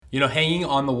You know, hanging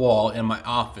on the wall in my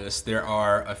office, there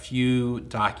are a few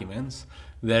documents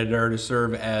that are to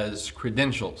serve as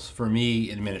credentials for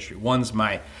me in ministry. One's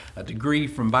my degree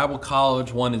from Bible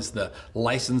college. One is the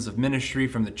license of ministry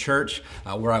from the church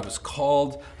where I was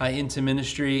called into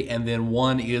ministry. And then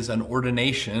one is an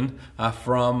ordination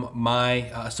from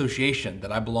my association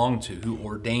that I belong to, who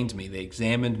ordained me. They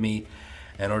examined me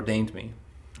and ordained me.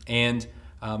 And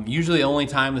usually the only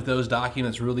time that those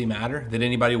documents really matter, that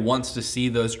anybody wants to see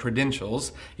those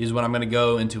credentials, is when I'm going to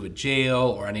go into a jail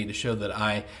or I need to show that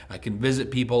I can visit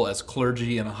people as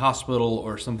clergy in a hospital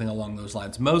or something along those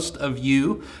lines. Most of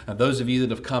you, those of you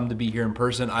that have come to be here in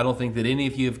person, I don't think that any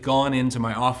of you have gone into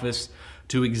my office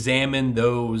to examine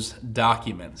those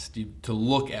documents, to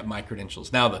look at my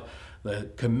credentials. Now,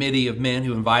 the committee of men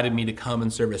who invited me to come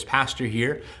and serve as pastor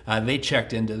here, they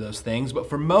checked into those things. But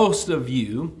for most of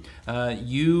you,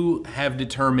 you have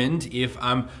determined if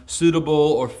I'm suitable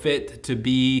or fit to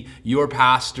be your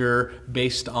pastor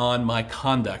based on my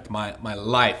conduct, my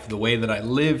life, the way that I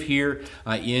live here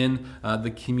in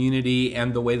the community,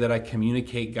 and the way that I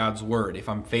communicate God's word, if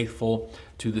I'm faithful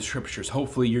to the scriptures.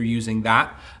 Hopefully you're using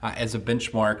that as a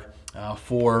benchmark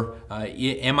for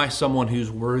am I someone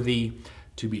who's worthy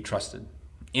to be trusted.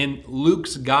 In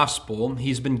Luke's gospel,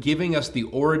 he's been giving us the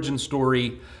origin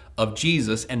story of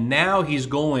Jesus, and now he's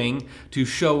going to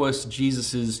show us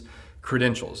Jesus's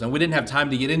credentials. And we didn't have time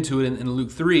to get into it in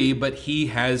Luke 3, but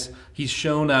he's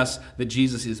shown us that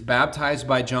Jesus is baptized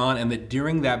by John, and that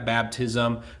during that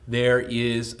baptism there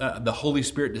is the Holy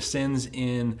Spirit descends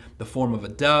in the form of a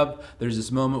dove. There's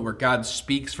this moment where God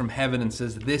speaks from heaven and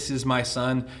says, "This is my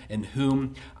son in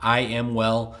whom I am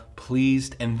well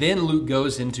pleased." And then Luke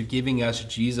goes into giving us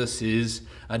Jesus's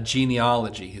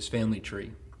genealogy, his family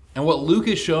tree. And what Luke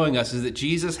is showing us is that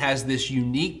Jesus has this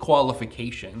unique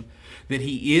qualification that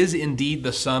he is indeed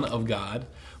the Son of God,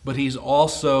 but he's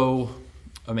also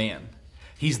a man.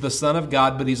 He's the Son of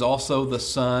God, but he's also the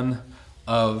Son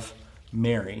of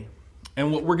Mary.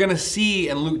 And what we're going to see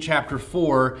in Luke chapter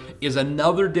 4 is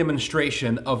another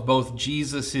demonstration of both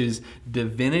Jesus'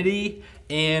 divinity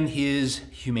and his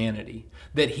humanity,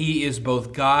 that he is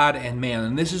both God and man.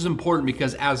 And this is important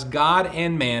because as God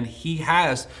and man, he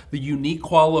has the unique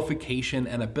qualification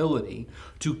and ability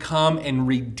to come and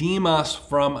redeem us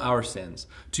from our sins,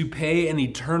 to pay an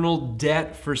eternal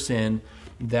debt for sin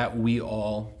that we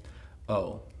all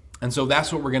owe. And so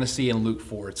that's what we're going to see in Luke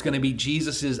 4. It's going to be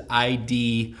Jesus'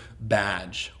 ID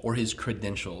badge, or his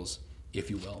credentials, if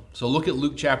you will. So look at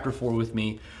Luke chapter 4 with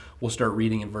me. We'll start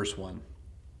reading in verse 1.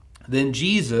 Then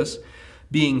Jesus,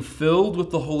 being filled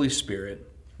with the Holy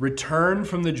Spirit, returned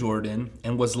from the Jordan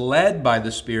and was led by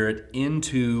the Spirit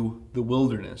into the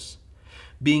wilderness,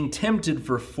 being tempted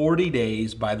for 40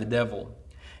 days by the devil.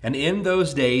 And in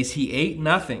those days he ate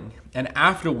nothing, and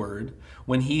afterward,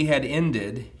 when he had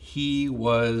ended, he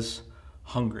was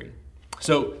hungry.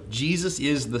 So Jesus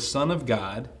is the Son of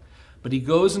God, but he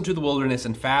goes into the wilderness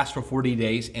and fasts for 40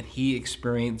 days, and he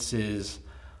experiences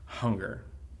hunger.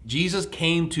 Jesus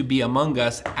came to be among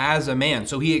us as a man.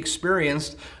 So he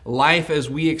experienced life as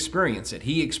we experience it.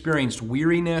 He experienced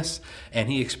weariness, and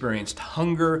he experienced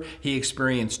hunger. He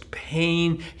experienced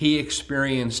pain. He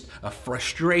experienced a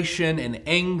frustration and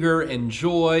anger and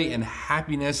joy and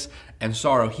happiness and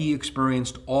sorrow. He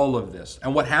experienced all of this.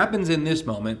 And what happens in this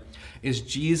moment is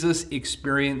Jesus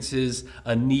experiences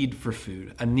a need for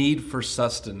food, a need for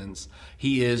sustenance.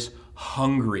 He is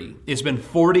hungry. It's been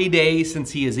 40 days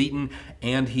since he has eaten,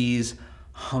 and he's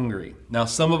hungry. Now,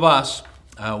 some of us,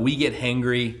 we get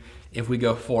hangry if we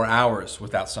go 4 hours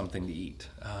without something to eat.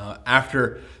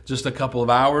 After just a couple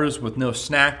of hours with no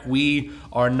snack, we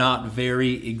are not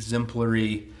very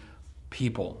exemplary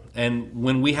people. And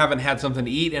when we haven't had something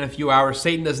to eat in a few hours,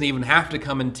 Satan doesn't even have to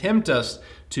come and tempt us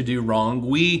to do wrong.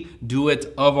 We do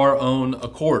it of our own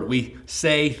accord. We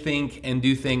say, think, and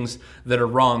do things that are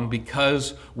wrong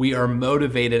because we are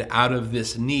motivated out of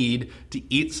this need to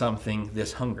eat something,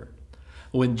 this hunger.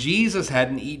 When Jesus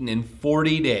hadn't eaten in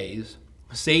 40 days,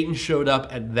 Satan showed up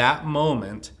at that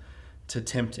moment to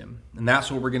tempt him. And that's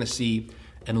what we're going to see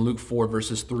in Luke 4,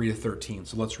 verses 3 to 13.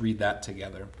 So let's read that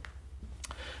together.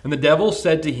 And the devil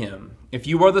said to him, "If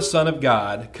you are the Son of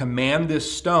God, command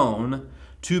this stone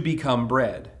to become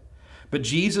bread." But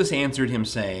Jesus answered him,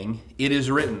 saying, "It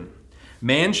is written,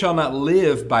 man shall not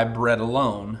live by bread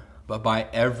alone, but by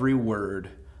every word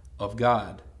of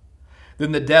God."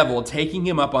 Then the devil, taking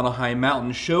him up on a high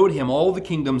mountain, showed him all the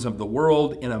kingdoms of the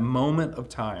world in a moment of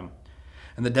time.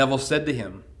 And the devil said to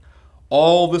him,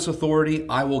 "All this authority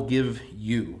I will give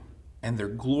you, and their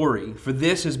glory, for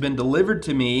this has been delivered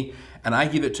to me, and I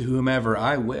give it to whomever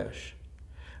I wish.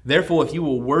 Therefore, if you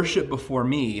will worship before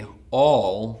me,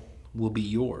 all will be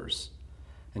yours."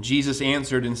 And Jesus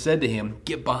answered and said to him,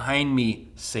 "Get behind me,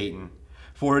 Satan.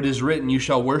 For it is written, you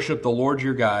shall worship the Lord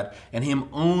your God, and him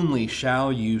only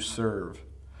shall you serve."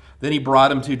 Then he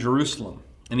brought him to Jerusalem,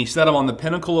 and he set him on the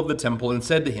pinnacle of the temple and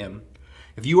said to him,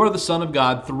 "If you are the Son of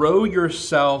God, throw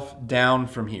yourself down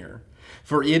from here.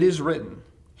 For it is written,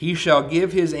 he shall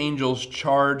give his angels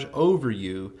charge over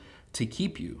you to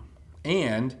keep you.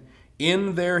 And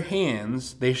in their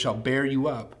hands they shall bear you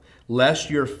up, lest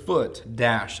your foot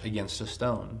dash against a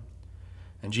stone."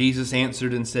 And Jesus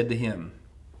answered and said to him,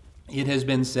 "It has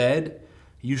been said,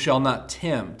 you shall not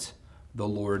tempt the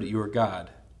Lord your God."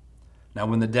 Now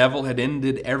when the devil had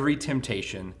ended every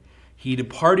temptation, he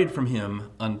departed from him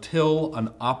until an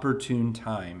opportune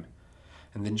time.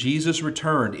 And then Jesus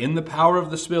returned in the power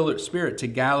of the Spirit to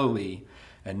Galilee,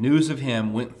 and news of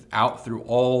him went out through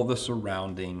all the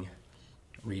surrounding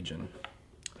region.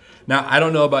 Now, I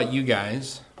don't know about you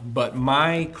guys, but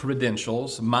my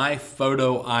credentials, my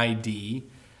photo ID,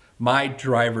 my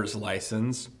driver's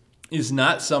license is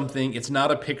not something, it's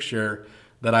not a picture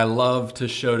that I love to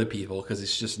show to people because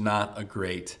it's just not a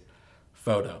great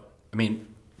photo. I mean,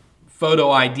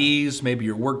 photo IDs, maybe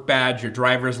your work badge, your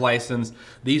driver's license,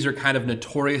 these are kind of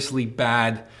notoriously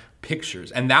bad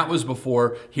pictures. And that was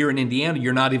before, here in Indiana,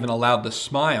 you're not even allowed to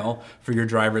smile for your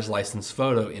driver's license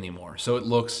photo anymore. So it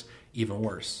looks even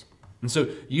worse. And so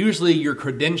usually your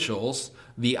credentials,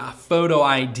 the photo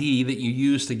ID that you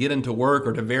use to get into work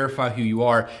or to verify who you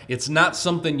are, it's not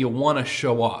something you want to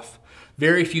show off.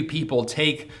 Very few people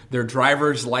take their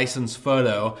driver's license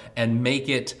photo and make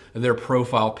it their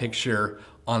profile picture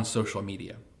on social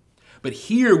media. But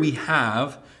here we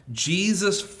have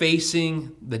Jesus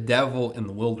facing the devil in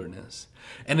the wilderness.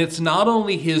 And it's not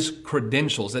only his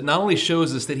credentials, it not only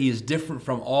shows us that he is different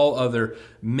from all other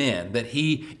men, that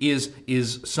he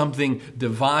is something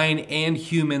divine and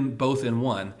human both in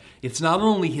one. It's not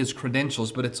only his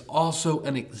credentials, but it's also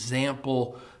an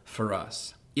example for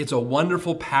us. It's a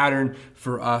wonderful pattern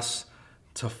for us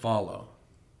to follow.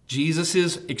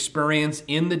 Jesus' experience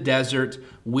in the desert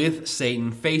with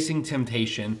Satan, facing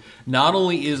temptation, not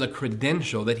only is a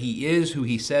credential that he is who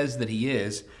he says that he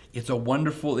is, it's a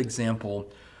wonderful example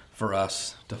for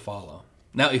us to follow.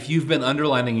 Now, if you've been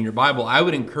underlining in your Bible, I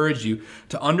would encourage you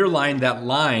to underline that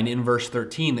line in verse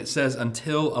 13 that says,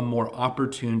 "until a more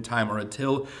opportune time," or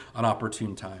 "until an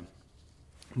opportune time."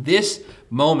 This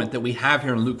moment that we have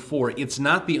here in Luke 4, it's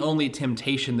not the only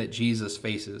temptation that Jesus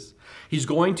faces. He's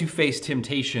going to face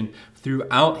temptation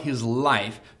throughout his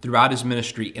life, throughout his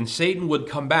ministry, and Satan would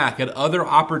come back at other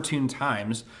opportune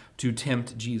times to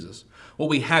tempt Jesus. What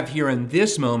we have here in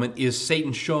this moment is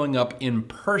Satan showing up in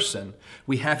person.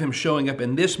 We have him showing up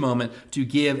in this moment to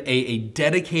give a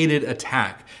dedicated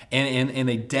attack and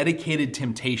a dedicated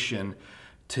temptation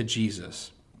to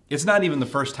Jesus. It's not even the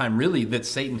first time, really, that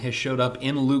Satan has showed up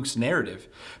in Luke's narrative.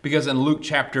 Because in Luke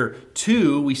chapter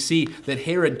 2, we see that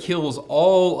Herod kills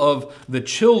all of the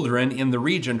children in the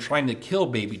region trying to kill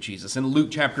baby Jesus. In Luke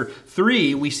chapter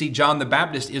 3, we see John the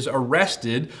Baptist is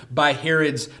arrested by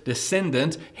Herod's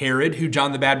descendant, Herod, who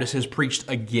John the Baptist has preached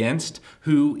against,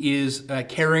 who is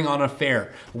carrying on an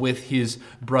affair with his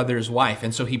brother's wife.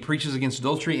 And so he preaches against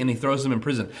adultery and he throws them in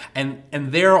prison. And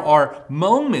there are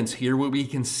moments here where we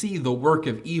can see the work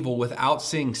of evil without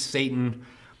seeing Satan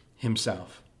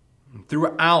himself.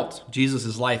 Throughout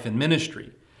Jesus' life and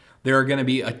ministry, there are going to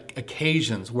be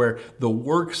occasions where the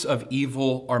works of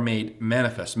evil are made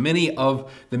manifest. Many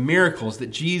of the miracles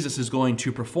that Jesus is going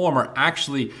to perform are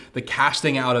actually the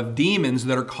casting out of demons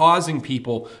that are causing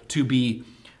people to be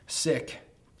sick.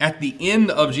 At the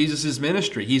end of Jesus'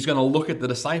 ministry, he's going to look at the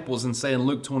disciples and say in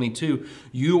Luke 22,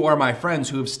 "You are my friends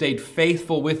who have stayed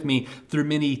faithful with me through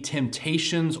many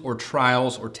temptations or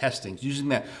trials or testings," using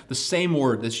that the same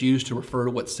word that's used to refer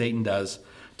to what Satan does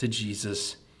to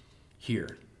Jesus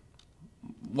here.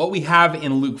 What we have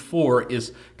in Luke 4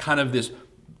 is kind of this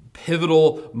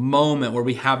pivotal moment where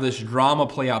we have this drama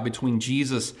play out between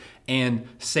Jesus and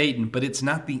Satan, but it's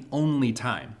not the only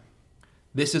time.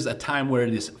 This is a time where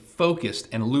it is focused,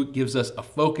 and Luke gives us a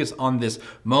focus on this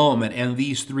moment and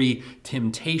these three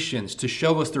temptations to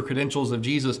show us the credentials of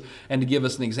Jesus and to give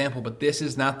us an example. But this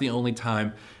is not the only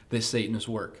time that Satan is at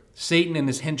work. Satan and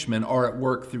his henchmen are at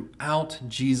work throughout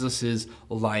Jesus'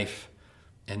 life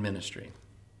and ministry.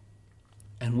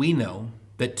 And we know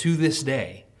that to this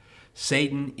day,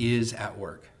 Satan is at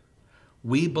work.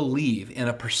 We believe in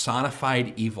a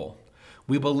personified evil.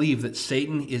 We believe that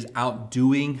Satan is out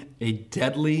doing a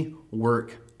deadly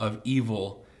work of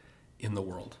evil in the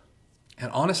world.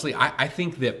 And honestly, I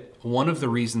think that one of the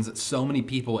reasons that so many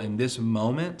people in this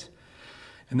moment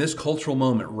In this cultural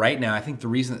moment right now, I think the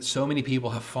reason that so many people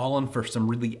have fallen for some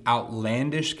really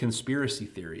outlandish conspiracy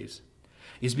theories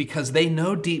is because they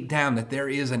know deep down that there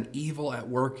is an evil at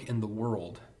work in the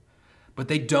world, but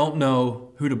they don't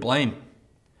know who to blame.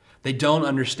 They don't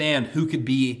understand who could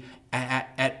be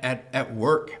at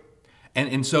work.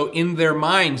 And so in their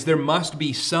minds, there must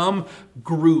be some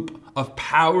group of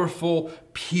powerful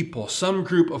people, some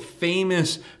group of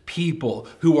famous people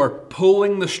who are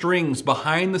pulling the strings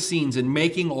behind the scenes and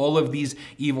making all of these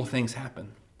evil things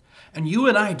happen. And you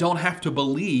and I don't have to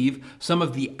believe some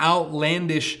of the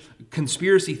outlandish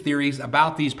conspiracy theories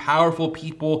about these powerful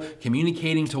people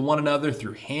communicating to one another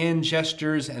through hand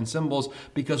gestures and symbols,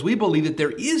 because we believe that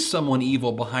there is someone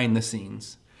evil behind the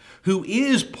scenes who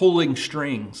is pulling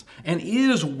strings and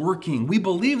is working. We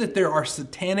believe that there are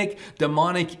satanic,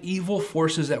 demonic, evil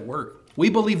forces at work.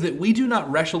 We believe that we do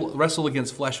not wrestle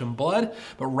against flesh and blood,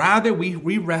 but rather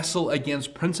we wrestle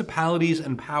against principalities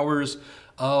and powers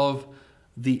of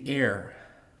the air.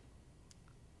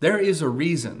 There is a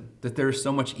reason that there is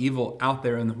so much evil out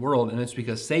there in the world, and it's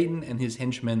because Satan and his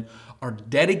henchmen are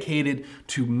dedicated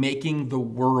to making the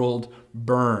world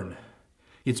burn.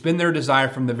 It's been their desire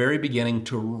from the very beginning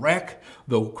to wreck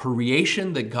the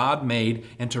creation that God made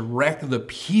and to wreck the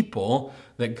people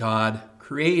that God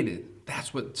created.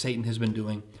 That's what Satan has been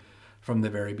doing from the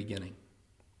very beginning.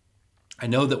 I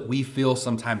know that we feel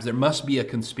sometimes there must be a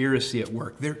conspiracy at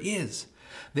work. There is.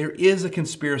 There is a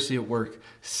conspiracy at work.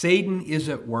 Satan is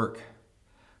at work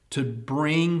to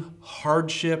bring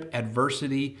hardship,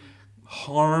 adversity,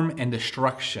 harm, and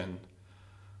destruction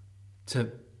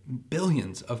to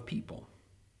billions of people.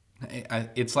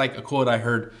 It's like a quote I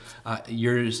heard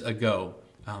years ago.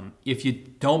 If you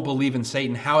don't believe in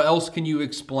Satan, how else can you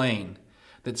explain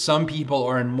that some people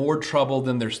are in more trouble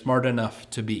than they're smart enough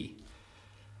to be?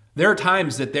 There are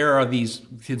times that there are these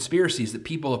conspiracies that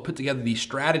people have put together these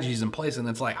strategies in place, and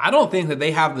it's like, I don't think that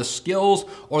they have the skills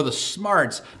or the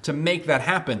smarts to make that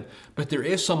happen. But there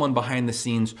is someone behind the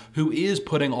scenes who is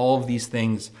putting all of these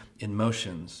things in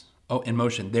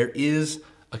motion. There is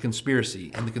a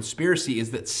conspiracy, and the conspiracy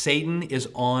is that Satan is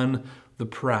on the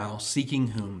prowl, seeking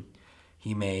whom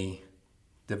he may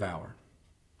devour.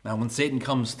 Now, when Satan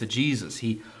comes to Jesus,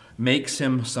 he makes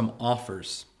him some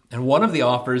offers. And one of the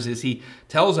offers is he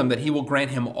tells him that he will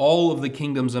grant him all of the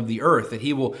kingdoms of the earth, that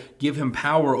he will give him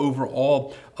power over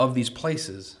all of these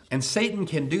places. And Satan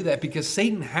can do that because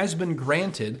Satan has been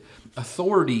granted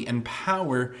authority and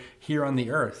power here on the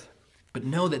earth. But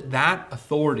know that that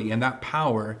authority and that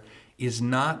power is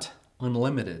not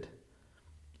unlimited.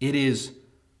 It is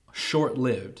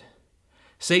short-lived.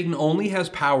 Satan only has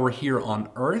power here on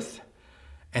earth,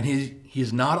 and he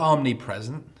is not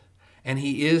omnipresent, and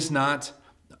he is not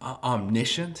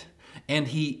omniscient, and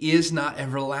he is not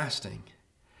everlasting.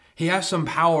 He has some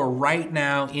power right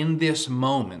now in this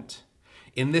moment,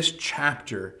 in this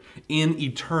chapter, in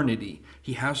eternity.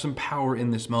 He has some power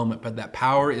in this moment, but that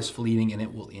power is fleeting and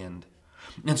it will end.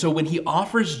 And so when he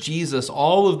offers Jesus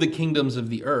all of the kingdoms of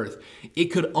the earth, it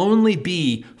could only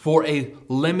be for a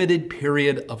limited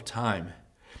period of time.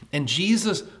 And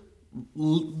Jesus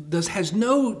has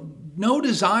no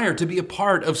desire to be a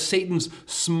part of Satan's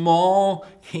small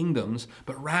kingdoms,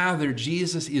 but rather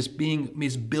Jesus is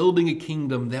building a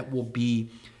kingdom that will be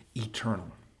eternal.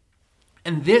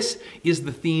 And this is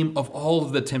the theme of all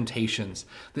of the temptations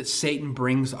that Satan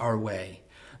brings our way.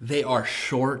 They are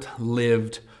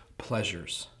short-lived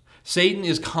pleasures. Satan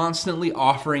is constantly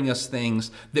offering us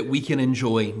things that we can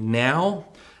enjoy now,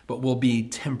 but will be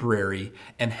temporary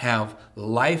and have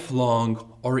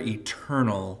lifelong or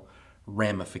eternal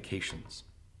ramifications.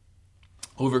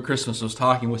 Over Christmas, I was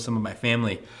talking with some of my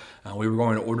family. We were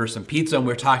going to order some pizza, and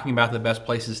we were talking about the best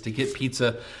places to get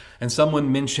pizza. And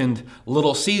someone mentioned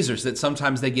Little Caesars, that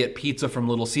sometimes they get pizza from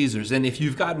Little Caesars. And if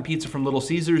you've gotten pizza from Little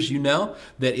Caesars, you know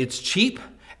that it's cheap.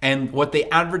 And what they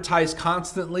advertise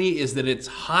constantly is that it's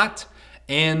hot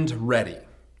and ready.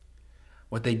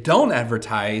 What they don't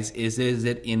advertise is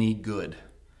it any good?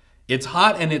 It's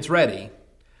hot and it's ready,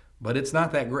 but it's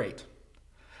not that great.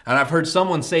 And I've heard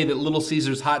someone say that Little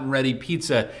Caesars hot and ready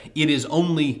pizza, it is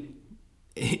only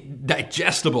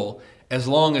digestible as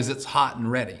long as it's hot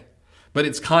and ready. But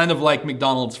it's kind of like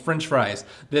McDonald's French fries,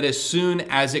 that as soon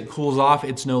as it cools off,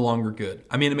 it's no longer good.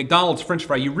 I mean, a McDonald's French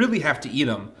fry, you really have to eat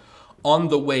them on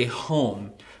the way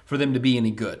home for them to be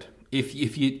any good. If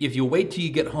you wait till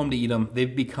you get home to eat them,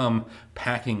 they've become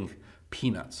packing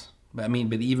peanuts. But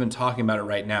even talking about it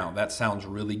right now, that sounds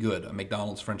really good, a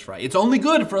McDonald's French fry. It's only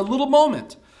good for a little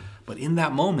moment, but in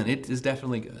that moment, it is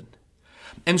definitely good.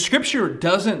 And Scripture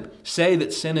doesn't say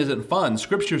that sin isn't fun.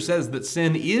 Scripture says that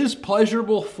sin is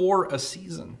pleasurable for a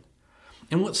season.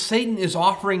 And what Satan is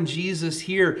offering Jesus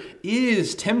here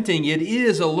is tempting, it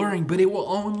is alluring, but it will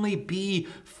only be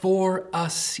for a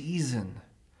season.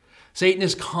 Satan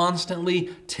is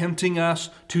constantly tempting us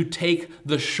to take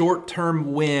the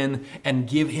short-term win and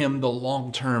give him the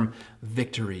long-term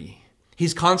victory.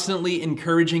 He's constantly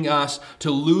encouraging us to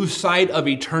lose sight of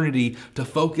eternity to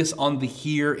focus on the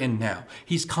here and now.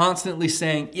 He's constantly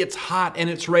saying, it's hot and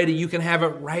it's ready. You can have it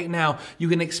right now. You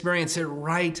can experience it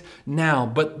right now.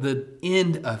 But the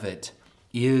end of it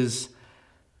is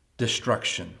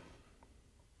destruction.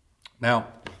 Now,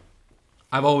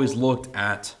 I've always looked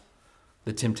at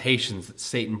the temptations that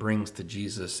Satan brings to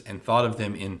Jesus and thought of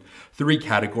them in three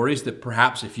categories that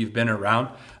perhaps if you've been around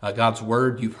God's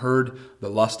word, you've heard: the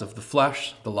lust of the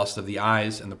flesh, the lust of the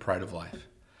eyes, and the pride of life.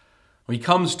 When he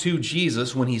comes to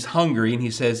Jesus when he's hungry and he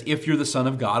says, if you're the Son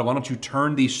of God, why don't you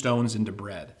turn these stones into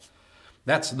bread?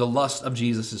 That's the lust of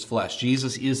Jesus' flesh.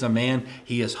 Jesus is a man.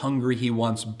 He is hungry. He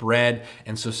wants bread.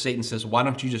 And so Satan says, why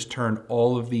don't you just turn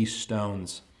all of these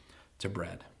stones to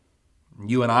bread?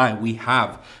 You and I, we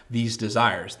have these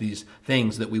desires, these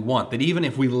things that we want, that even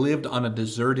if we lived on a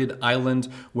deserted island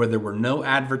where there were no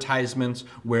advertisements,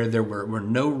 where there were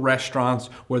no restaurants,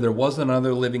 where there wasn't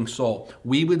another living soul,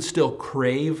 we would still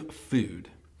crave food.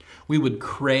 We would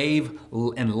crave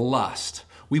and lust.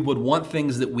 We would want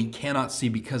things that we cannot see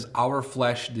because our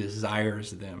flesh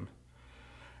desires them.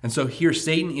 And so here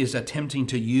Satan is attempting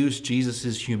to use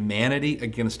Jesus' humanity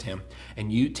against him,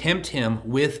 and you tempt him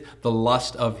with the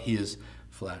lust of his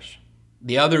flesh.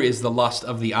 The other is the lust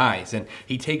of the eyes, and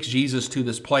he takes Jesus to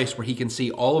this place where he can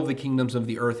see all of the kingdoms of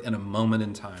the earth in a moment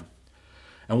in time.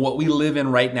 And what we live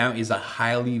in right now is a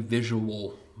highly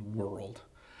visual world.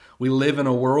 We live in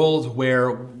a world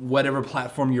where whatever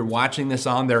platform you're watching this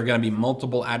on, there are going to be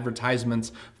multiple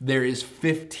advertisements. There is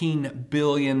 $15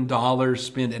 billion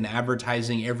spent in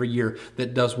advertising every year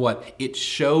that does what? It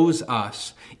shows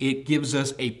us, it gives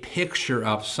us a picture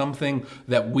of something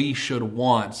that we should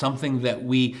want, something that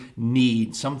we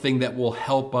need, something that will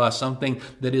help us, something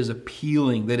that is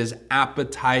appealing, that is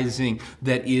appetizing,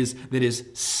 that is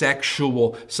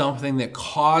sexual, something that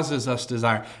causes us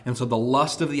desire. And so the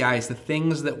lust of the eyes, the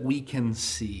things that we can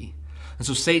see. And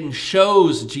so Satan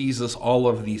shows Jesus all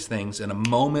of these things in a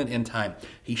moment in time.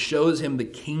 He shows him the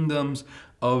kingdoms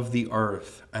of the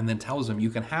earth and then tells him, you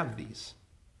can have these.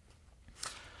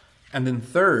 And then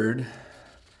third,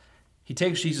 he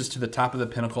takes Jesus to the top of the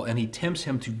pinnacle and he tempts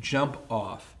him to jump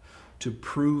off to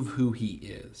prove who he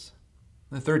is.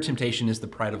 The third temptation is the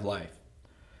pride of life.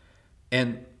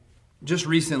 And just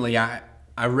recently, I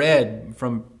read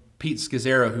from Pete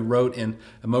Scazzero, who wrote in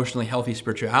Emotionally Healthy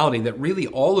Spirituality, that really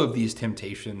all of these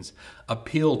temptations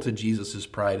appeal to Jesus'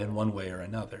 pride in one way or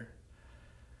another.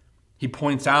 He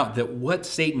points out that what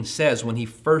Satan says when he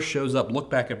first shows up, look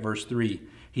back at verse 3,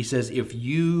 he says, if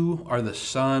you are the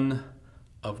Son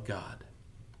of God.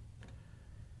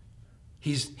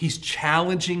 He's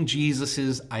challenging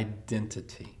Jesus'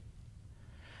 identity.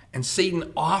 And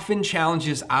Satan often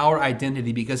challenges our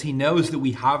identity because he knows that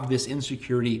we have this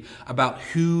insecurity about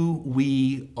who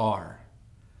we are.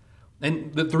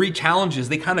 And the three challenges,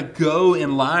 they kind of go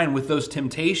in line with those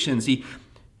temptations. He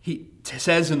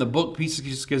says in the book, Pete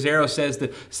Scazzero says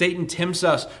that Satan tempts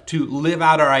us to live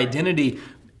out our identity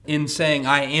in saying,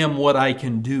 I am what I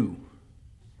can do.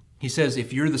 He says,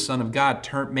 if you're the Son of God,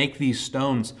 make these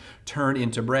stones turn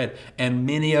into bread. And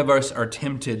many of us are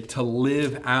tempted to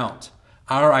live out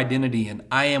our identity and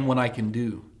I am what I can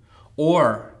do,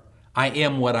 or I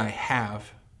am what I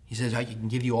have. He says, I can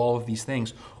give you all of these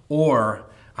things, or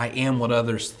I am what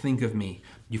others think of me.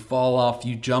 You fall off,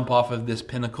 you jump off of this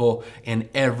pinnacle, and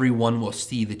everyone will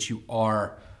see that you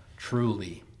are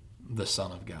truly the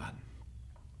Son of God.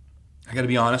 I got to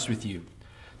be honest with you.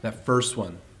 That first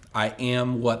one, I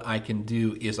am what I can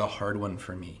do, is a hard one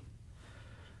for me.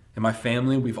 In my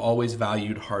family, we've always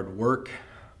valued hard work.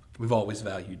 We've always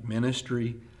valued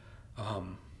ministry.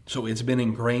 So it's been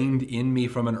ingrained in me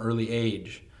from an early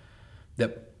age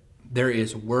that there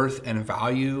is worth and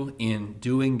value in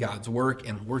doing God's work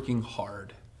and working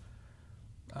hard.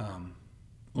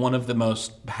 One of the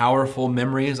most powerful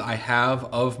memories I have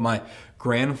of my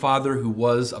grandfather, who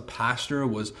was a pastor,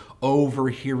 was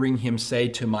overhearing him say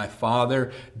to my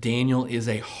father, Daniel is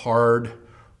a hard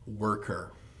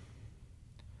worker.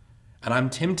 And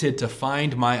I'm tempted to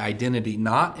find my identity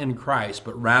not in Christ,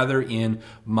 but rather in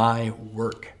my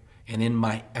work and in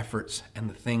my efforts and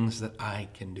the things that I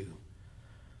can do.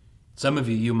 Some of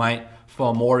you might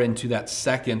fall more into that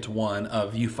second one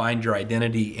of you find your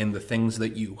identity in the things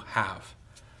that you have.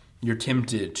 You're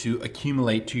tempted to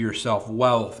accumulate to yourself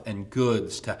wealth and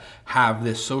goods, to have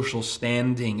this social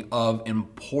standing of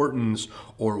importance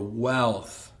or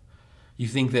wealth. You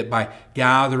think that by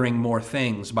gathering more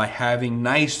things, by having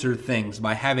nicer things,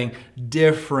 by having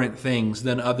different things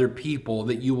than other people,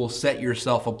 that you will set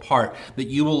yourself apart, that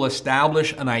you will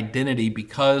establish an identity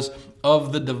because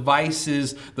of the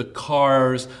devices, the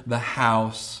cars, the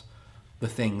house, the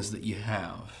things that you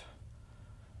have.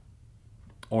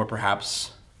 Or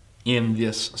perhaps in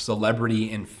this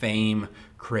celebrity and fame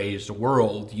crazed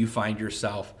world, you find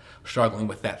yourself struggling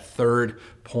with that third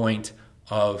point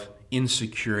of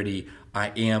insecurity.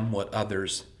 I am what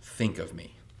others think of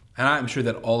me. And I'm sure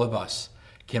that all of us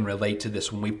can relate to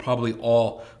this when we probably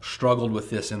all struggled with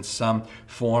this in some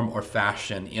form or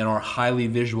fashion. In our highly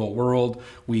visual world,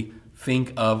 we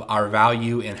think of our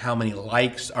value in how many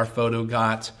likes our photo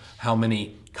got, how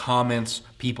many comments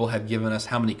people have given us,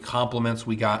 how many compliments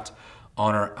we got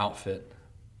on our outfit.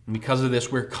 And because of this,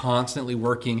 we're constantly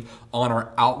working on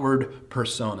our outward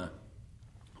persona.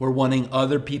 We're wanting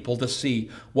other people to see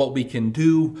what we can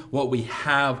do, what we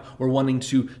have. We're wanting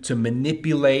to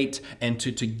manipulate and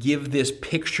to give this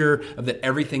picture of that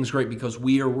everything's great because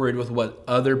we are worried with what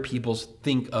other people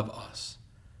think of us.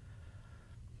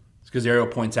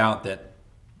 Scazzero points out that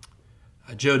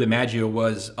Joe DiMaggio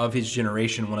was, of his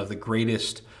generation, one of the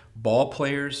greatest ball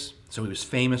players. So he was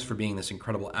famous for being this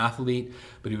incredible athlete,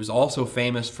 but he was also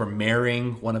famous for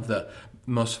marrying one of the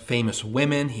most famous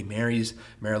women. He marries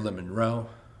Marilyn Monroe.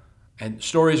 And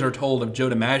stories are told of Joe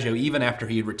DiMaggio, even after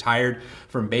he had retired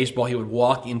from baseball, he would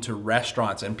walk into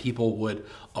restaurants and people would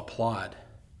applaud.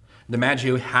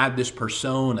 DiMaggio had this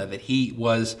persona that he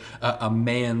was a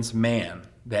man's man,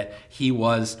 that he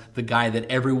was the guy that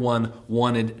everyone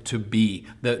wanted to be,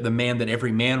 the man that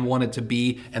every man wanted to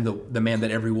be, and the man that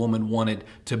every woman wanted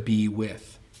to be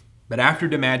with. But after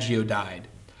DiMaggio died,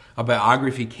 a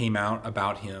biography came out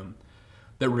about him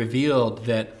that revealed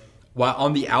that while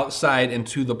on the outside and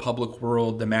to the public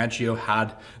world, DiMaggio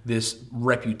had this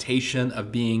reputation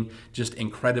of being just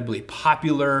incredibly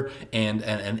popular and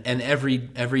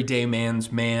everyday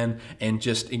man's man and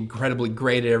just incredibly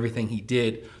great at everything he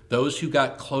did, those who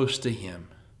got close to him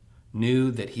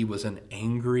knew that he was an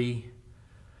angry,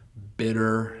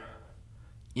 bitter,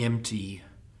 empty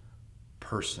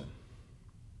person.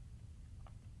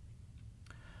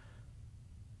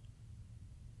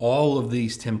 All of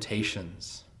these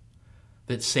temptations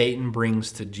that Satan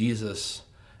brings to Jesus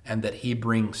and that he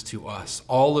brings to us,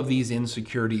 all of these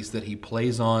insecurities that he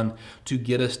plays on to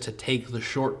get us to take the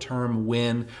short-term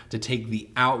win, to take the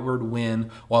outward win,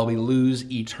 while we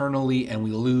lose eternally and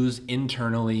we lose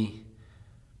internally,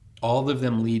 all of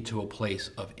them lead to a place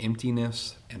of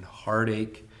emptiness and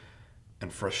heartache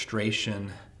and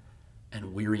frustration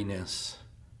and weariness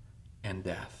and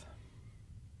death.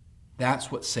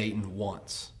 That's what Satan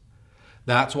wants.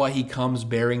 That's why he comes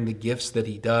bearing the gifts that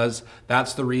he does.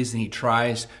 That's the reason he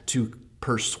tries to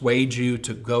persuade you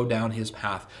to go down his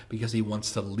path, because he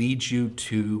wants to lead you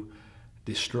to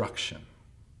destruction.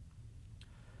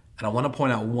 And I want to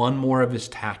point out one more of his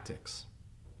tactics.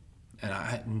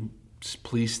 And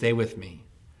please stay with me,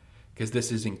 because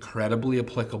this is incredibly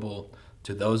applicable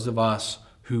to those of us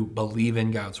who believe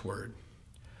in God's word.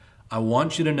 I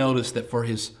want you to notice that for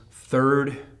his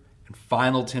third and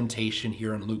final temptation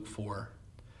here in Luke 4,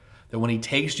 that when he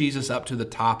takes Jesus up to the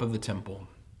top of the temple,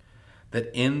 that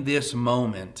in this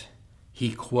moment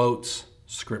he quotes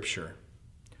Scripture.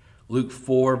 Luke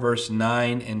 4 verse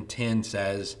 9 and 10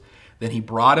 says, "Then he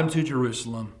brought him to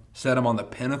Jerusalem, set him on the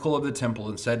pinnacle of the temple,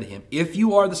 and said to him, 'If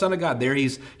you are the Son of God,'" there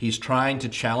he's trying to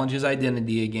challenge his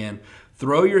identity again,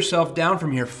 "'throw yourself down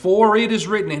from here, for it is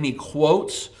written,'" and he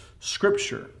quotes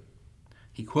Scripture.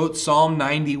 He quotes Psalm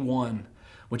 91,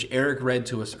 which Eric read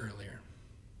to us earlier.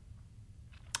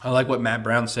 I like what Matt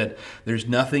Brown said. There's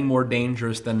nothing more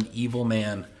dangerous than an evil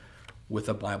man with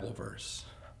a Bible verse.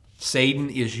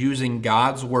 Satan is using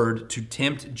God's word to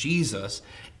tempt Jesus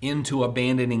into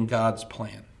abandoning God's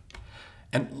plan.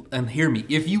 And hear me,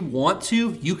 if you want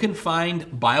to, you can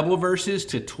find Bible verses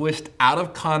to twist out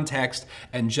of context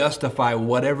and justify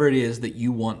whatever it is that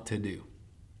you want to do.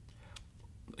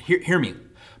 Hear me.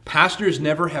 Pastors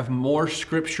never have more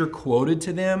scripture quoted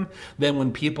to them than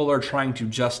when people are trying to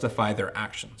justify their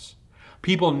actions.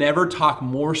 People never talk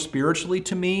more spiritually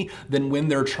to me than when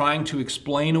they're trying to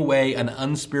explain away an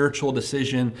unspiritual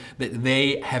decision that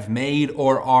they have made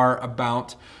or are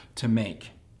about to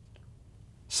make.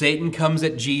 Satan comes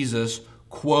at Jesus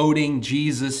quoting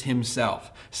Jesus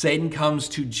himself. Satan comes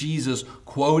to Jesus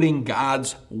quoting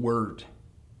God's word.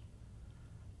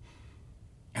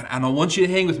 And I want you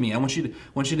to hang with me. I want you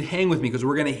to hang with me because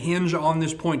we're going to hinge on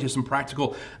this point to some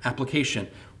practical application.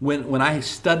 When I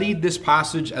studied this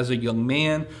passage as a young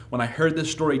man, when I heard this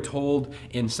story told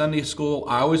in Sunday school,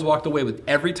 I always walked away with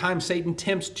every time Satan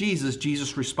tempts Jesus,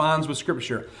 Jesus responds with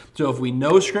Scripture. So if we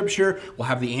know Scripture, we'll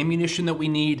have the ammunition that we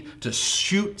need to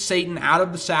shoot Satan out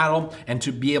of the saddle and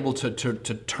to be able to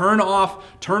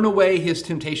turn away his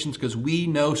temptations because we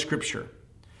know Scripture.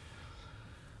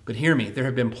 But hear me, there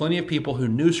have been plenty of people who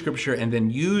knew Scripture and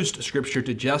then used Scripture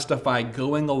to justify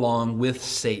going along with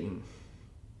Satan.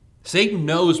 Satan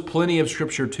knows plenty of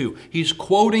Scripture too. He's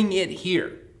quoting it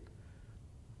here.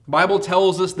 The Bible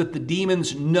tells us that the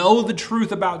demons know the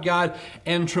truth about God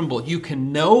and tremble. You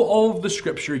can know all of the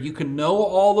Scripture, you can know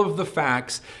all of the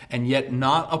facts, and yet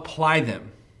not apply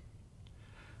them.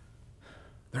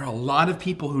 There are a lot of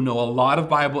people who know a lot of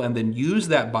Bible and then use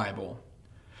that Bible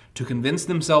to convince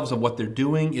themselves of what they're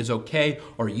doing is okay,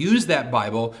 or use that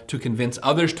Bible to convince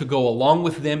others to go along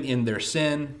with them in their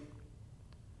sin.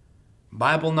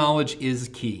 Bible knowledge is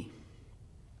key.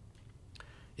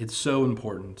 It's so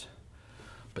important.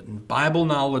 But Bible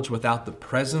knowledge without the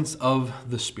presence of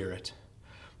the Spirit,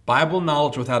 Bible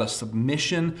knowledge without a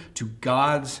submission to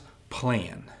God's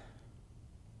plan,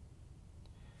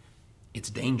 it's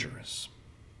dangerous.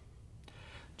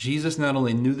 Jesus not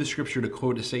only knew the Scripture to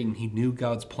quote to Satan, he knew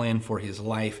God's plan for his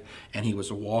life, and he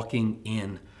was walking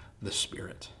in the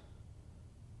Spirit.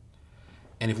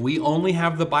 And if we only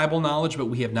have the Bible knowledge, but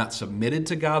we have not submitted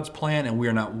to God's plan, and we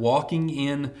are not walking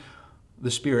in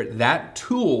the Spirit, that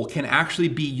tool can actually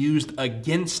be used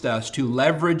against us to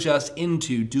leverage us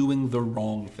into doing the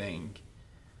wrong thing.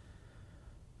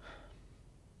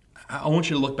 I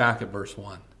want you to look back at verse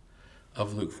 1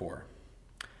 of Luke 4.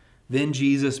 Then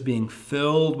Jesus, being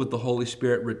filled with the Holy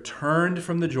Spirit, returned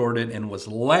from the Jordan and was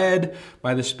led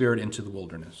by the Spirit into the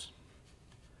wilderness.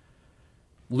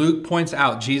 Luke points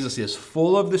out Jesus is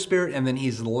full of the Spirit and then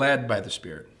he's led by the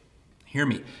Spirit. Hear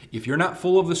me. If you're not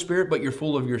full of the Spirit, but you're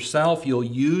full of yourself, you'll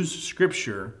use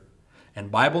Scripture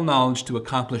and Bible knowledge to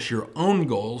accomplish your own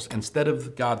goals instead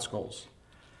of God's goals.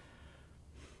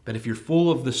 But if you're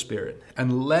full of the Spirit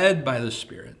and led by the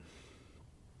Spirit,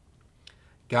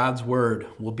 God's Word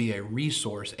will be a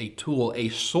resource, a tool, a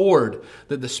sword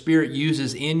that the Spirit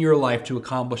uses in your life to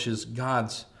accomplish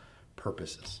God's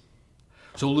purposes.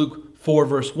 So Luke 4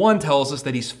 verse 1 tells us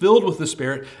that he's filled with the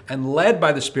Spirit and led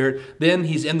by the Spirit. Then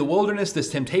he's in the wilderness. This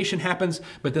temptation happens.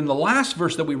 But then the last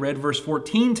verse that we read, verse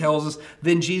 14, tells us,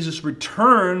 then Jesus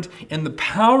returned in the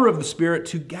power of the Spirit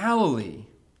to Galilee.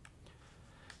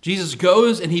 Jesus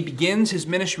goes and he begins his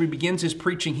ministry, begins his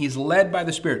preaching. He's led by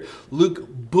the Spirit. Luke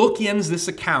bookends this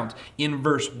account in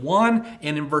verse 1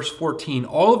 and in verse 14.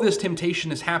 All of this temptation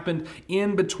has happened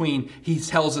in between. He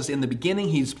tells us in the beginning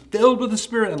he's filled with the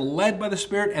Spirit and led by the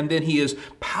Spirit, and then he is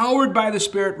powered by the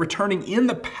Spirit, returning in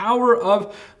the power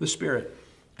of the Spirit.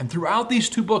 And throughout these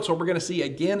two books, what we're going to see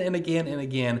again and again and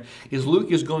again is Luke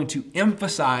is going to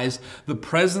emphasize the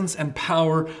presence and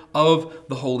power of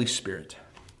the Holy Spirit.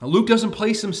 Now, Luke doesn't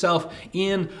place himself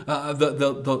in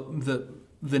the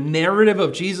narrative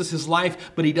of Jesus'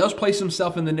 life, but he does place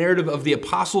himself in the narrative of the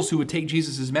apostles who would take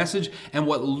Jesus' message. And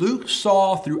what Luke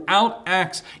saw throughout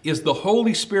Acts is the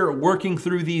Holy Spirit working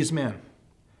through these men.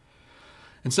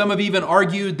 And some have even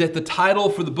argued that the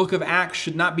title for the book of Acts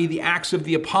should not be the Acts of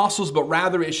the Apostles, but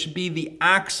rather it should be the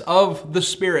Acts of the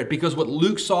Spirit, because what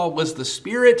Luke saw was the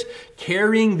Spirit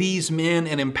carrying these men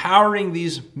and empowering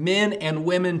these men and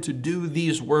women to do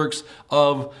these works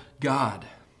of God.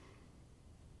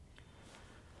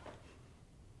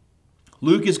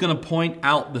 Luke is going to point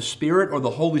out the Spirit or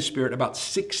the Holy Spirit about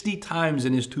 60 times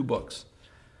in his two books.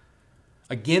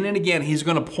 Again and again, he's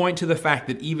going to point to the fact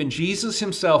that even Jesus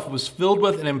himself was filled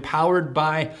with and empowered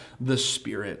by the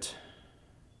Spirit.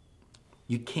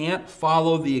 You can't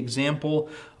follow the example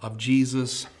of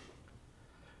Jesus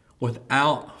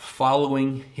without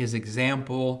following his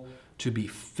example to be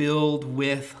filled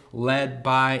with, led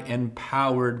by, and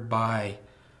powered by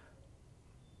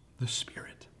the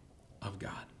Spirit of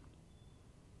God.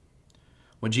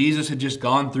 What Jesus had just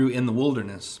gone through in the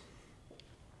wilderness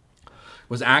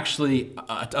was actually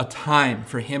a time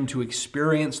for him to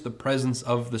experience the presence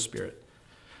of the Spirit.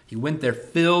 He went there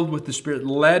filled with the Spirit,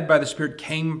 led by the Spirit,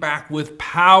 came back with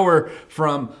power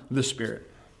from the Spirit.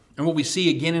 And what we see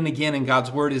again and again in God's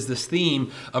Word is this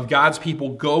theme of God's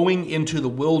people going into the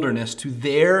wilderness to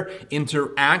there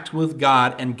interact with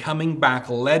God and coming back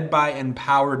led by and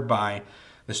powered by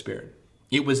the Spirit.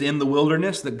 It was in the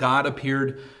wilderness that God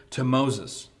appeared to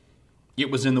Moses. It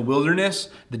was in the wilderness,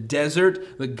 the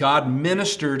desert, that God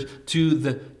ministered to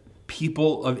the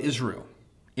people of Israel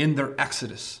in their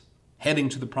exodus, heading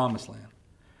to the promised land.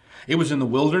 It was in the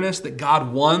wilderness that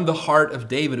God won the heart of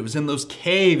David. It was in those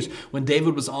caves when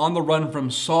David was on the run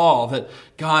from Saul that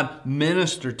God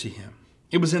ministered to him.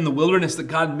 It was in the wilderness that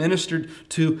God ministered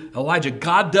to Elijah.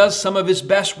 God does some of his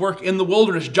best work in the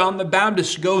wilderness. John the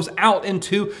Baptist goes out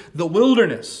into the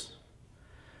wilderness.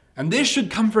 And this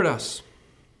should comfort us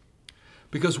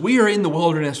because we are in the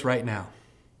wilderness right now.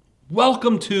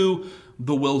 Welcome to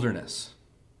the wilderness.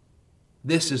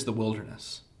 This is the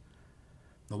wilderness.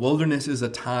 The wilderness is a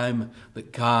time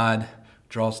that God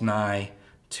draws nigh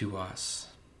to us.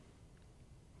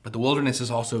 But the wilderness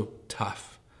is also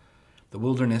tough. The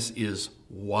wilderness is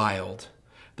wild.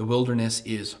 The wilderness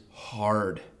is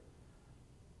hard.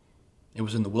 It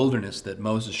was in the wilderness that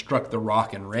Moses struck the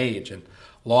rock in rage and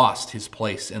lost his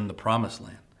place in the promised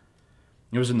land.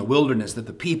 It was in the wilderness that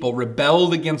the people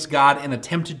rebelled against God and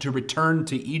attempted to return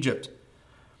to Egypt.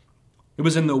 It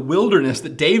was in the wilderness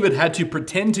that David had to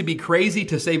pretend to be crazy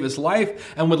to save his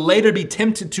life and would later be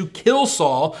tempted to kill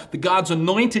Saul, the God's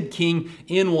anointed king,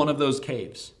 in one of those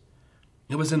caves.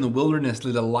 It was in the wilderness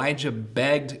that Elijah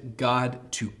begged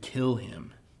God to kill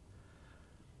him.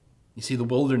 You see, the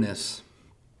wilderness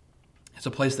is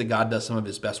a place that God does some of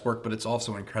his best work, but it's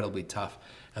also incredibly tough.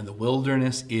 And the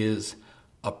wilderness is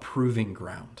a proving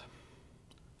ground.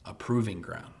 A proving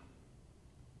ground.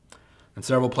 In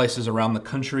several places around the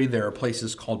country, there are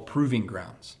places called proving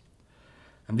grounds.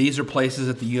 And these are places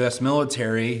that the U.S.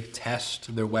 military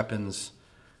test their weapons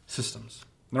systems.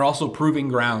 They're also proving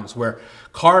grounds where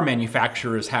car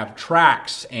manufacturers have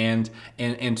tracks and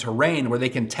terrain where they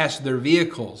can test their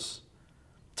vehicles,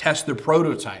 test their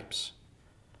prototypes.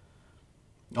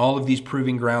 All of these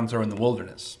proving grounds are in the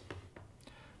wilderness.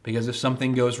 Because if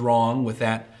something goes wrong with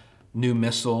that new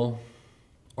missile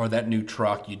or that new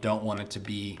truck, you don't want it to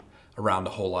be around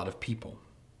a whole lot of people.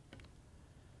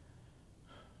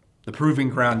 The proving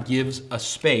ground gives a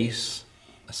space,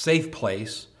 a safe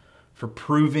place, for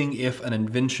proving if an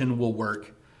invention will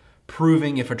work,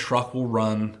 proving if a truck will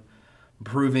run,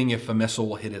 proving if a missile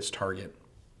will hit its target.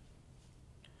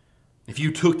 If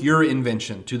you took your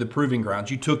invention to the proving grounds,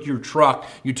 you took your truck,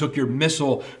 you took your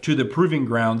missile to the proving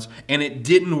grounds, and it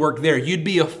didn't work there, you'd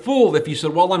be a fool if you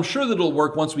said, well, I'm sure that it'll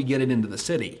work once we get it into the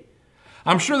city.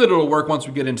 I'm sure that it'll work once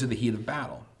we get into the heat of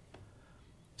battle.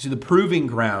 See, the proving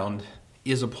ground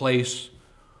is a place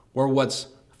where what's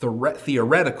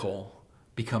theoretical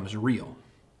becomes real.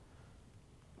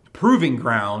 Proving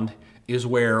ground is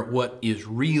where what is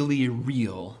really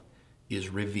real is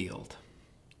revealed.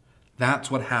 That's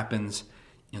what happens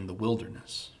in the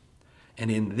wilderness.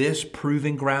 And in this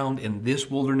proving ground, in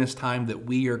this wilderness time that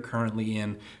we are currently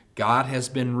in, God has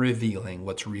been revealing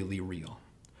what's really real.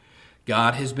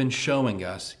 God has been showing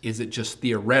us, is it just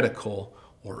theoretical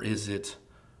or is it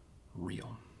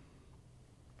real?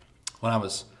 When I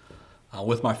was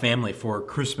with my family for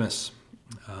Christmas,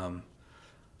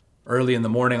 early in the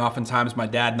morning, oftentimes my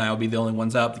dad and I will be the only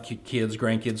ones up. The kids,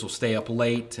 grandkids will stay up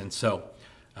late, and so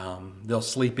they'll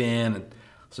sleep in. And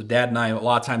so Dad and I, a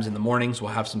lot of times in the mornings, will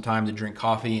have some time to drink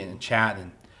coffee and chat.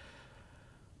 And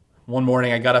one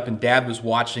morning I got up and Dad was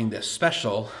watching this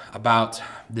special about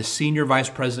the senior vice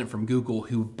president from Google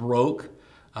who broke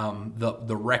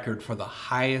the record for the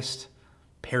highest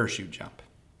parachute jump.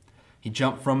 He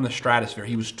jumped from the stratosphere.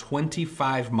 He was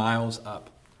 25 miles up.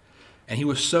 And he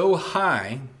was so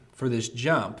high for this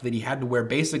jump that he had to wear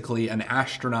basically an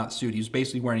astronaut suit. He was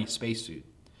basically wearing a spacesuit.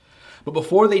 But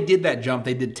before they did that jump,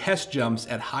 they did test jumps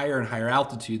at higher and higher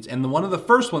altitudes. And one of the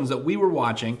first ones that we were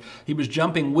watching, he was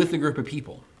jumping with a group of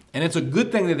people. And it's a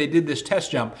good thing that they did this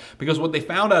test jump because what they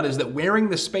found out is that wearing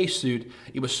the spacesuit,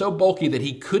 it was so bulky that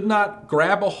he could not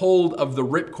grab a hold of the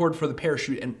ripcord for the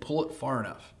parachute and pull it far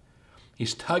enough.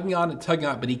 He's tugging on it,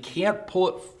 but he can't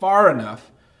pull it far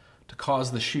enough to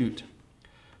cause the chute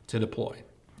to deploy.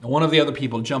 And one of the other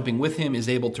people jumping with him is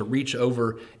able to reach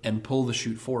over and pull the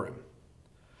chute for him.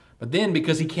 But then,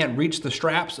 because he can't reach the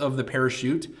straps of the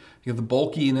parachute, the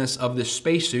bulkiness of this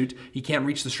spacesuit, he can't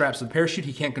reach the straps of the parachute,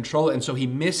 he can't control it, and so he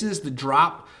misses the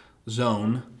drop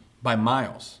zone by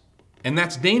miles. And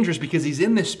that's dangerous because he's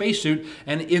in this spacesuit,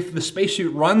 and if the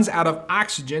spacesuit runs out of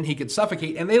oxygen, he could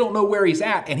suffocate, and they don't know where he's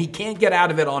at, and he can't get out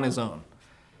of it on his own.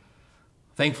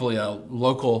 Thankfully, a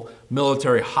local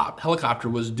military helicopter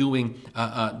was doing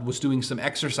some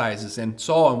exercises and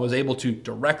saw and was able to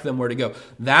direct them where to go.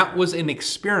 That was an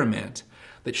experiment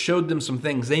that showed them some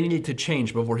things they needed to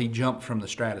change before he jumped from the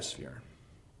stratosphere.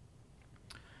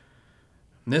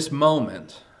 In this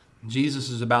moment, Jesus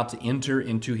is about to enter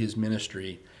into his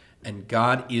ministry, and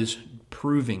God is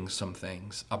proving some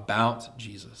things about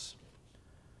Jesus.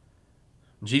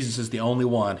 Jesus is the only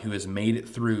one who has made it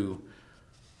through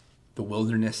the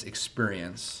wilderness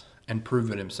experience and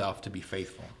proven himself to be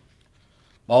faithful.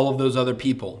 All of those other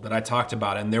people that I talked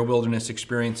about and their wilderness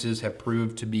experiences have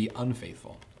proved to be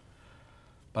unfaithful.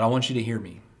 But I want you to hear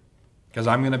me, because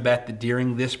I'm going to bet that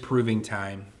during this proving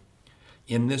time,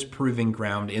 in this proving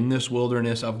ground, in this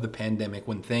wilderness of the pandemic,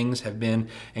 when things have been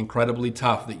incredibly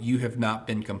tough, that you have not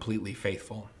been completely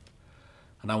faithful.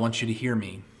 And I want you to hear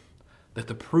me, that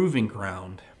the proving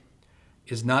ground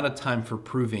is not a time for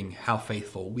proving how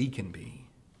faithful we can be,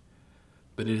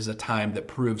 but it is a time that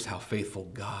proves how faithful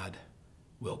God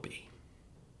will be.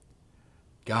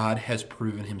 God has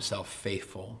proven himself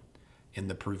faithful in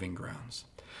the proving grounds.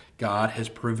 God has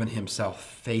proven himself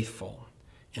faithful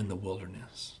in the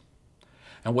wilderness.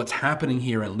 And what's happening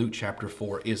here in Luke chapter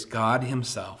 4 is God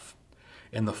himself,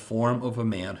 in the form of a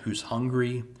man who's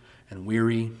hungry and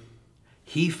weary.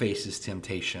 He faces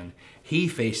temptation. He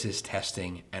faces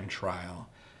testing and trial.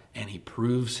 And he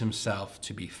proves himself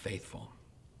to be faithful.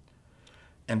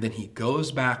 And then he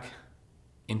goes back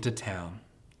into town.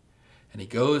 And he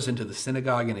goes into the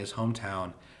synagogue in his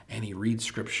hometown. And he reads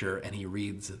scripture. And he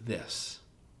reads this.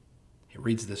 He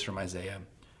reads this from Isaiah.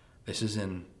 This is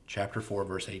in chapter 4,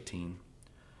 verse 18.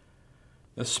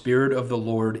 The Spirit of the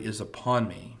Lord is upon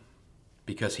me,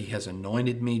 because he has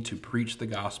anointed me to preach the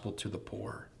gospel to the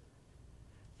poor.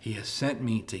 He has sent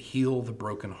me to heal the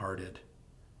brokenhearted,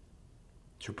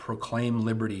 to proclaim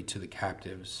liberty to the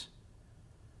captives,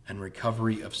 and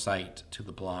recovery of sight to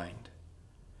the blind,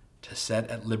 to set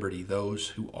at liberty those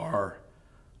who are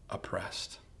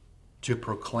oppressed, to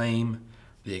proclaim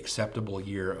the acceptable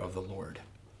year of the Lord.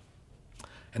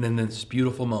 And in this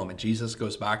beautiful moment, Jesus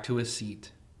goes back to his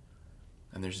seat,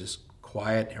 and there's this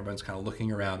quiet, everyone's kind of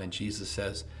looking around, and Jesus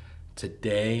says,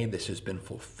 today this has been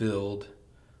fulfilled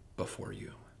before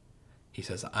you. He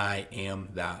says, I am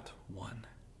that one.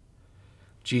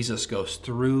 Jesus goes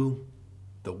through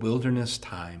the wilderness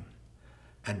time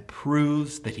and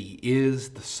proves that he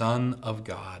is the Son of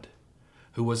God,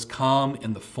 who was come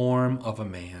in the form of a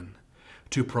man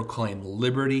to proclaim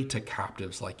liberty to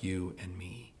captives like you and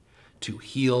me, to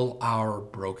heal our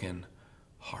broken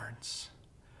hearts.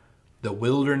 The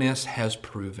wilderness has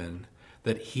proven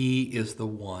that he is the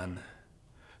one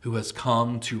who has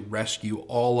come to rescue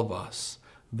all of us,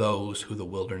 those who the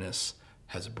wilderness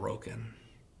has broken.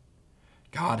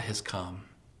 God has come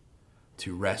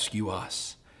to rescue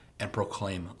us and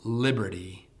proclaim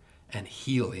liberty and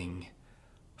healing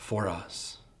for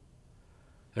us.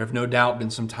 There have no doubt been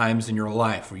some times in your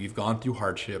life where you've gone through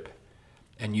hardship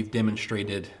and you've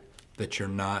demonstrated that you're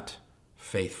not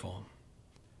faithful.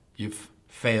 You've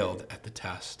failed at the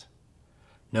test.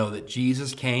 Know that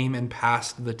Jesus came and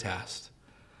passed the test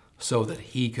so that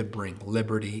he could bring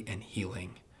liberty and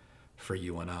healing for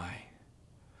you and I.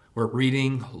 We're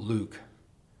reading Luke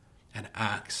and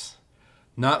Acts,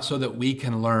 not so that we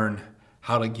can learn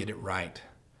how to get it right,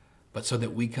 but so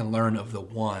that we can learn of the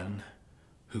one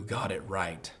who got it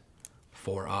right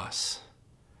for us.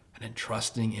 And in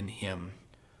trusting in him,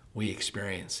 we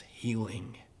experience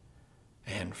healing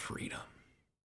and freedom.